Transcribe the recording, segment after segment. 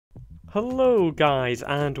Hello guys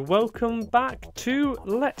and welcome back to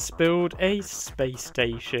Let's Build a Space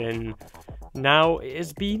Station. Now, it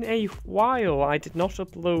has been a while. I did not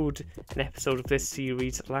upload an episode of this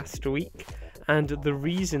series last week, and the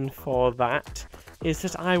reason for that is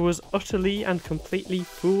that I was utterly and completely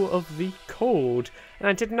full of the cold, and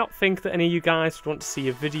I did not think that any of you guys would want to see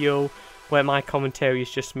a video where my commentary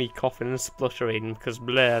is just me coughing and spluttering, because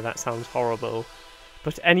bleh, that sounds horrible.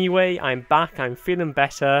 But anyway, I'm back, I'm feeling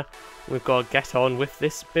better, we've got to get on with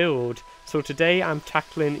this build. So today I'm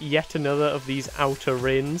tackling yet another of these outer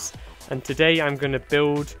rings, and today I'm going to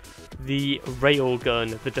build the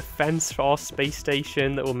railgun, the defense for our space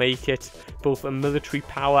station that will make it both a military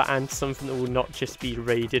power and something that will not just be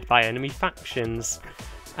raided by enemy factions.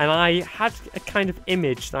 And I had a kind of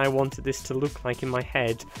image that I wanted this to look like in my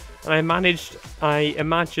head, and I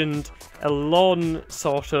imagined a long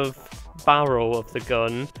sort of barrel of the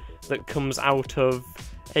gun that comes out of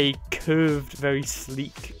a curved, very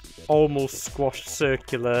sleek, almost squashed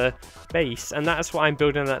circular base, and that's what I'm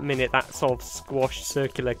building at the minute, that sort of squashed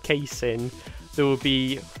circular casing that will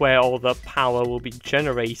be where all the power will be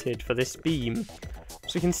generated for this beam.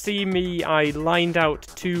 So you can see me, I lined out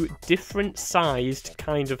two different sized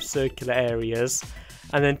kind of circular areas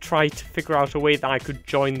and then tried to figure out a way that I could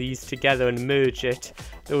join these together and merge it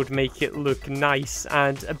that would make it look nice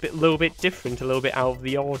and a little bit different, a little bit out of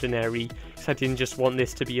the ordinary, because I didn't just want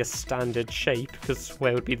this to be a standard shape, because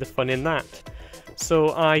where would be the fun in that?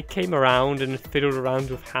 So I came around and fiddled around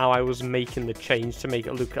with how I was making the change to make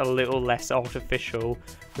it look a little less artificial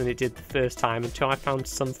than it did the first time, until I found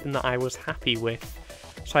something that I was happy with.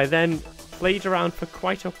 So I then played around for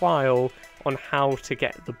quite a while on how to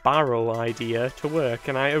get the barrel idea to work,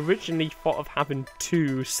 and I originally thought of having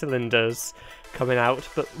two cylinders coming out,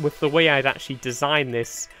 but with the way I'd actually designed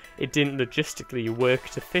this, it didn't logistically work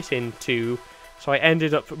to fit in two, so I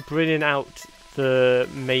ended up bringing out the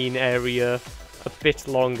main area a bit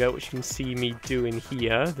longer, which you can see me doing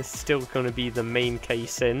here. This is still going to be the main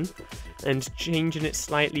casing, and changing it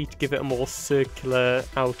slightly to give it a more circular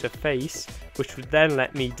outer face, which would then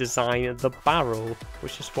let me design the barrel,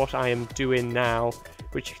 which is what I am doing now,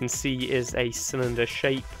 which you can see is a cylinder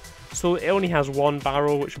shape. So it only has one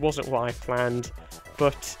barrel, which wasn't what I planned,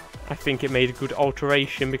 but I think it made a good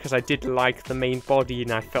alteration because I did like the main body,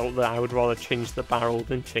 and I felt that I would rather change the barrel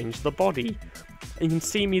than change the body. You can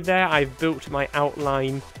see me there, I've built my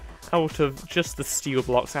outline out of just the steel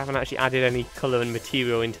blocks. I haven't actually added any colour and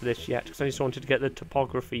material into this yet, because I just wanted to get the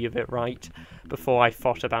topography of it right before I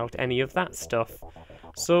thought about any of that stuff.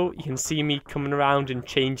 So you can see me coming around and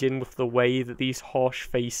changing with the way that these harsh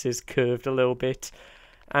faces curved a little bit,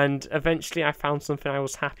 and eventually I found something I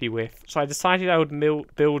was happy with. So I decided I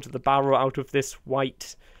would build the barrel out of this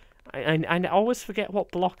white, and I always forget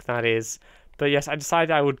what block that is, but yes, I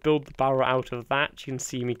decided I would build the barrel out of that. You can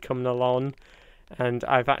see me coming along, and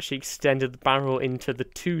I've actually extended the barrel into the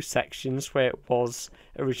two sections where it was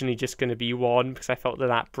originally just going to be one, because I felt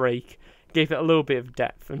that break gave it a little bit of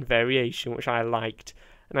depth and variation, which I liked.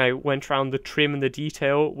 And I went around the trim and the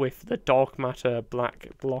detail with the dark matter black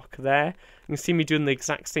block there. You can see me doing the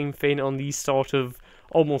exact same thing on these sort of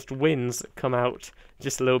almost wings that come out,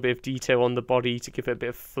 just a little bit of detail on the body to give it a bit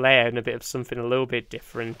of flair and a bit of something a little bit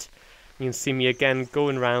different. You can see me again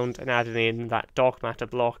going around and adding in that dark matter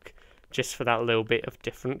block just for that little bit of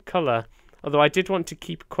different colour. Although I did want to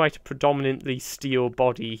keep quite a predominantly steel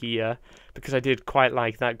body here, because I did quite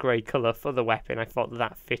like that grey colour for the weapon. I thought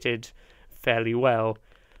that fitted fairly well.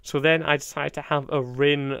 So then I decided to have a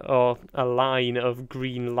ring or a line of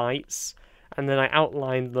green lights, and then I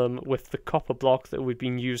outlined them with the copper block that we've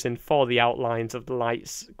been using for the outlines of the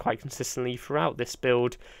lights quite consistently throughout this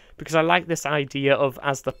build, because I like this idea of,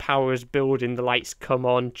 as the power is building, the lights come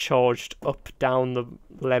on charged up down the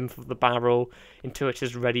length of the barrel until it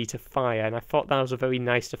is ready to fire, and I thought that was a very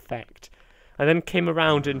nice effect. I then came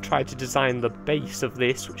around and tried to design the base of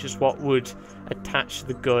this, which is what would attach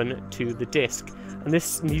the gun to the disc. And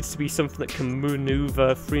this needs to be something that can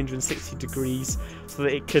maneuver 360 degrees so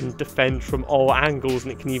that it can defend from all angles,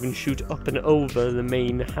 and it can even shoot up and over the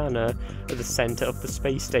main hangar at the centre of the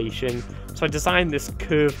space station. So I designed this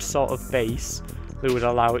curved sort of base that would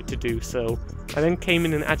allow it to do so. I then came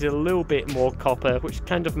in and added a little bit more copper, which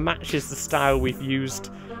kind of matches the style we've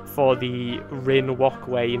used for the ring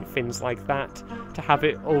walkway and things like that, to have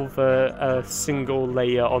it over a single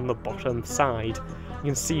layer on the bottom side. You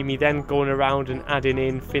can see me then going around and adding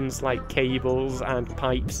in things like cables and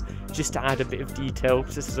pipes just to add a bit of detail,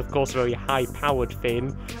 because this is of course a very high powered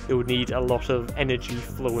thing. It would need a lot of energy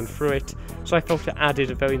flowing through it, so I felt it added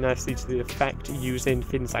very nicely to the effect using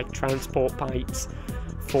things like transport pipes,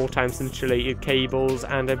 4 times insulated cables,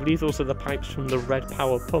 and I believe those are the pipes from the red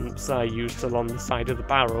power pumps I used along the side of the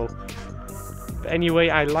barrel. But anyway,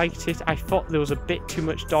 I liked it. I thought there was a bit too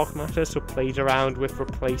much dark matter, so played around with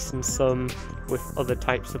replacing some with other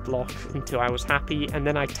types of block until I was happy. And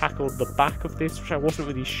then I tackled the back of this, which I wasn't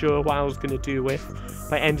really sure what I was going to do with.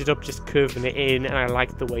 But I ended up just curving it in, and I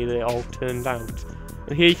liked the way that it all turned out.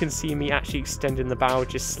 And here you can see me actually extending the barrel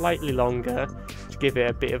just slightly longer to give it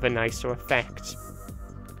a bit of a nicer effect.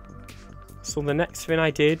 So the next thing I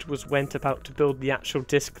did was went about to build the actual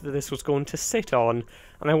disc that this was going to sit on,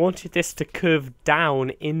 and I wanted this to curve down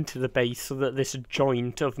into the base so that this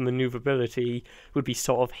joint of manoeuvrability would be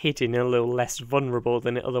sort of hidden and a little less vulnerable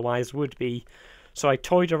than it otherwise would be. So I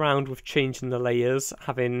toyed around with changing the layers,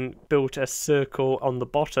 having built a circle on the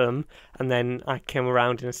bottom, and then I came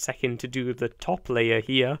around in a second to do the top layer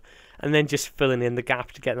here, and then just filling in the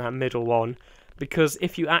gap to get that middle one. Because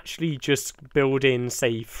if you actually just build in,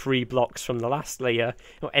 say, 3 blocks from the last layer,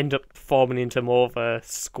 it'll end up forming into more of a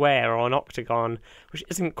square or an octagon, which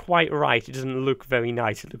isn't quite right. It doesn't look very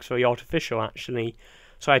nice. It looks very artificial, actually.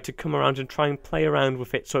 So I had to come around and try and play around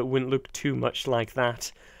with it so it wouldn't look too much like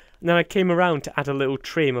that. And then I came around to add a little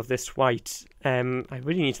trim of this white. I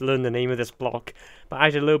really need to learn the name of this block, but I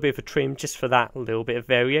added a little bit of a trim just for that little bit of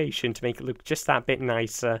variation to make it look just that bit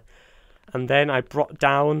nicer. And then I brought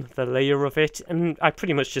down the layer of it, and I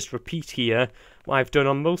pretty much just repeat here what I've done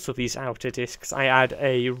on most of these outer discs. I add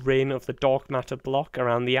a ring of the dark matter block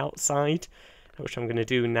around the outside, which I'm going to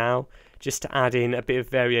do now, just to add in a bit of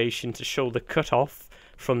variation to show the cutoff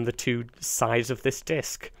from the 2 sides of this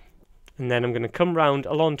disc. And then I'm going to come round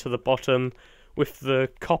along to the bottom with the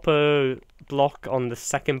copper block on the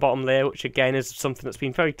second bottom layer, which again is something that's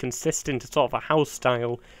been very consistent, sort of a house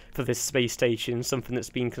style for this space station, something that's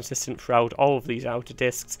been consistent throughout all of these outer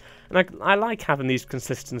discs. And I like having these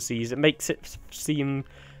consistencies. It makes it seem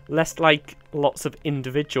less like lots of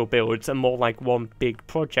individual builds and more like one big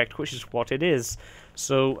project, which is what it is.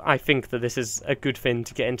 So I think that this is a good thing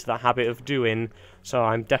to get into the habit of doing, so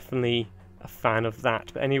I'm definitely a fan of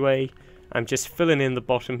that. But anyway, I'm just filling in the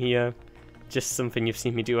bottom here. Just something you've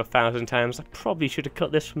seen me do 1,000 times. I probably should have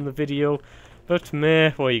cut this from the video, but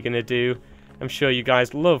meh, what are you gonna do? I'm sure you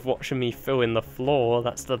guys love watching me fill in the floor.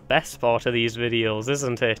 That's the best part of these videos,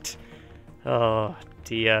 isn't it? Oh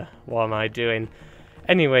dear, what am I doing?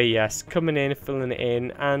 Anyway, yes, coming in, filling it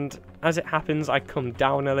in, and as it happens, I come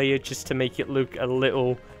down a layer just to make it look a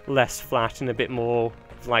little less flat and a bit more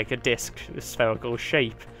like a disc, a spherical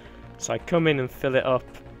shape. So I come in and fill it up.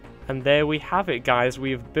 And there we have it, guys.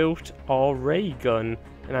 We've built our ray gun,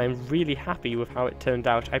 and I'm really happy with how it turned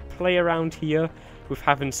out. I play around here with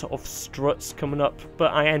having sort of struts coming up,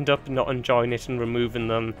 but I end up not enjoying it and removing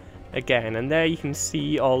them again. And there you can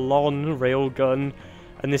see our long railgun,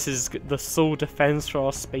 and this is the sole defense for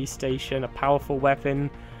our space station, a powerful weapon,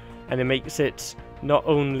 and it makes it not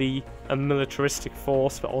only a militaristic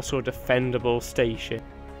force, but also a defendable station.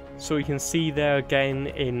 So you can see there again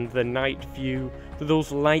in the night view that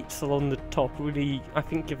those lights along the top really, I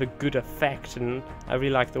think, give a good effect, and I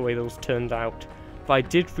really like the way those turned out. But I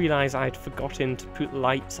did realise I had forgotten to put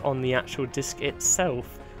lights on the actual disc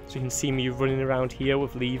itself, so you can see me running around here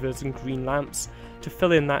with levers and green lamps to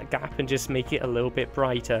fill in that gap and just make it a little bit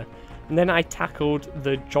brighter. And then I tackled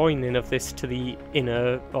the joining of this to the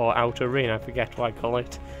inner or outer ring, I forget what I call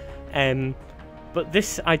it. But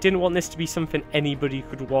this, I didn't want this to be something anybody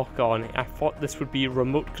could walk on. I thought this would be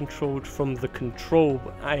remote controlled from the control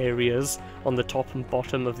areas on the top and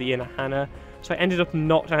bottom of the inner Hannah. So I ended up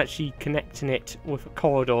not actually connecting it with a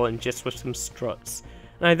corridor and just with some struts.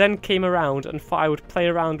 And I then came around and thought I would play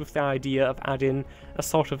around with the idea of adding a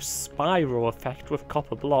sort of spiral effect with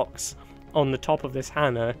copper blocks on the top of this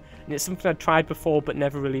Hannah, and it's something I'd tried before but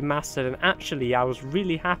never really mastered, and actually I was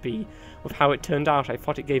really happy with how it turned out. I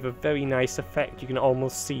thought it gave a very nice effect, you can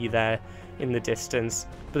almost see there in the distance.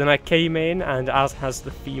 But then I came in, and as has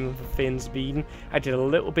the theme of the fins been, I did a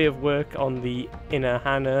little bit of work on the inner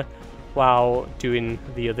Hannah while doing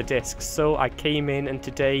the other discs. So I came in, and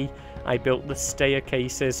today I built the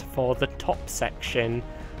staircases for the top section,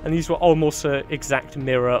 and these were almost an exact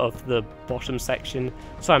mirror of the bottom section,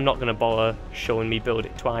 so I'm not going to bother showing me build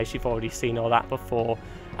it twice. You've already seen all that before.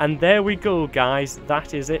 And there we go, guys,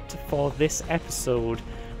 that is it for this episode.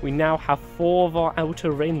 We now have 4 of our outer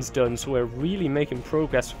rings done, so we're really making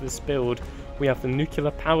progress with this build. We have the nuclear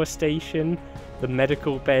power station, the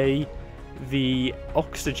medical bay, the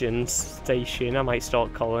oxygen station, I might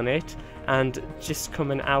start calling it, and just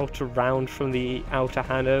coming out around from the outer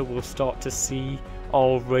Hannah, we'll start to see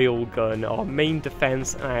our railgun, our main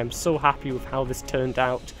defense, and I am so happy with how this turned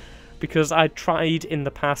out. because I tried in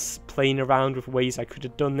the past playing around with ways I could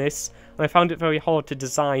have done this, and I found it very hard to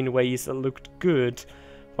design ways that looked good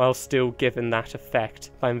while still giving that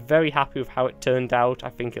effect. But I'm very happy with how it turned out. I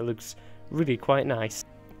think it looks really quite nice.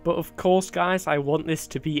 But of course guys, I want this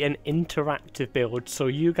to be an interactive build, so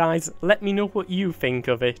you guys let me know what you think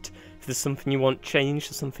of it. If there's something you want changed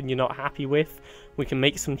or something you're not happy with, we can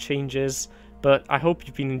make some changes. But I hope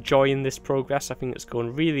you've been enjoying this progress. I think it's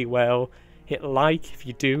going really well. Hit like if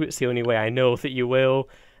you do, it's the only way I know that you will.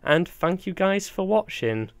 And thank you guys for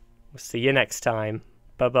watching. We'll see you next time.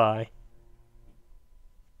 Bye bye.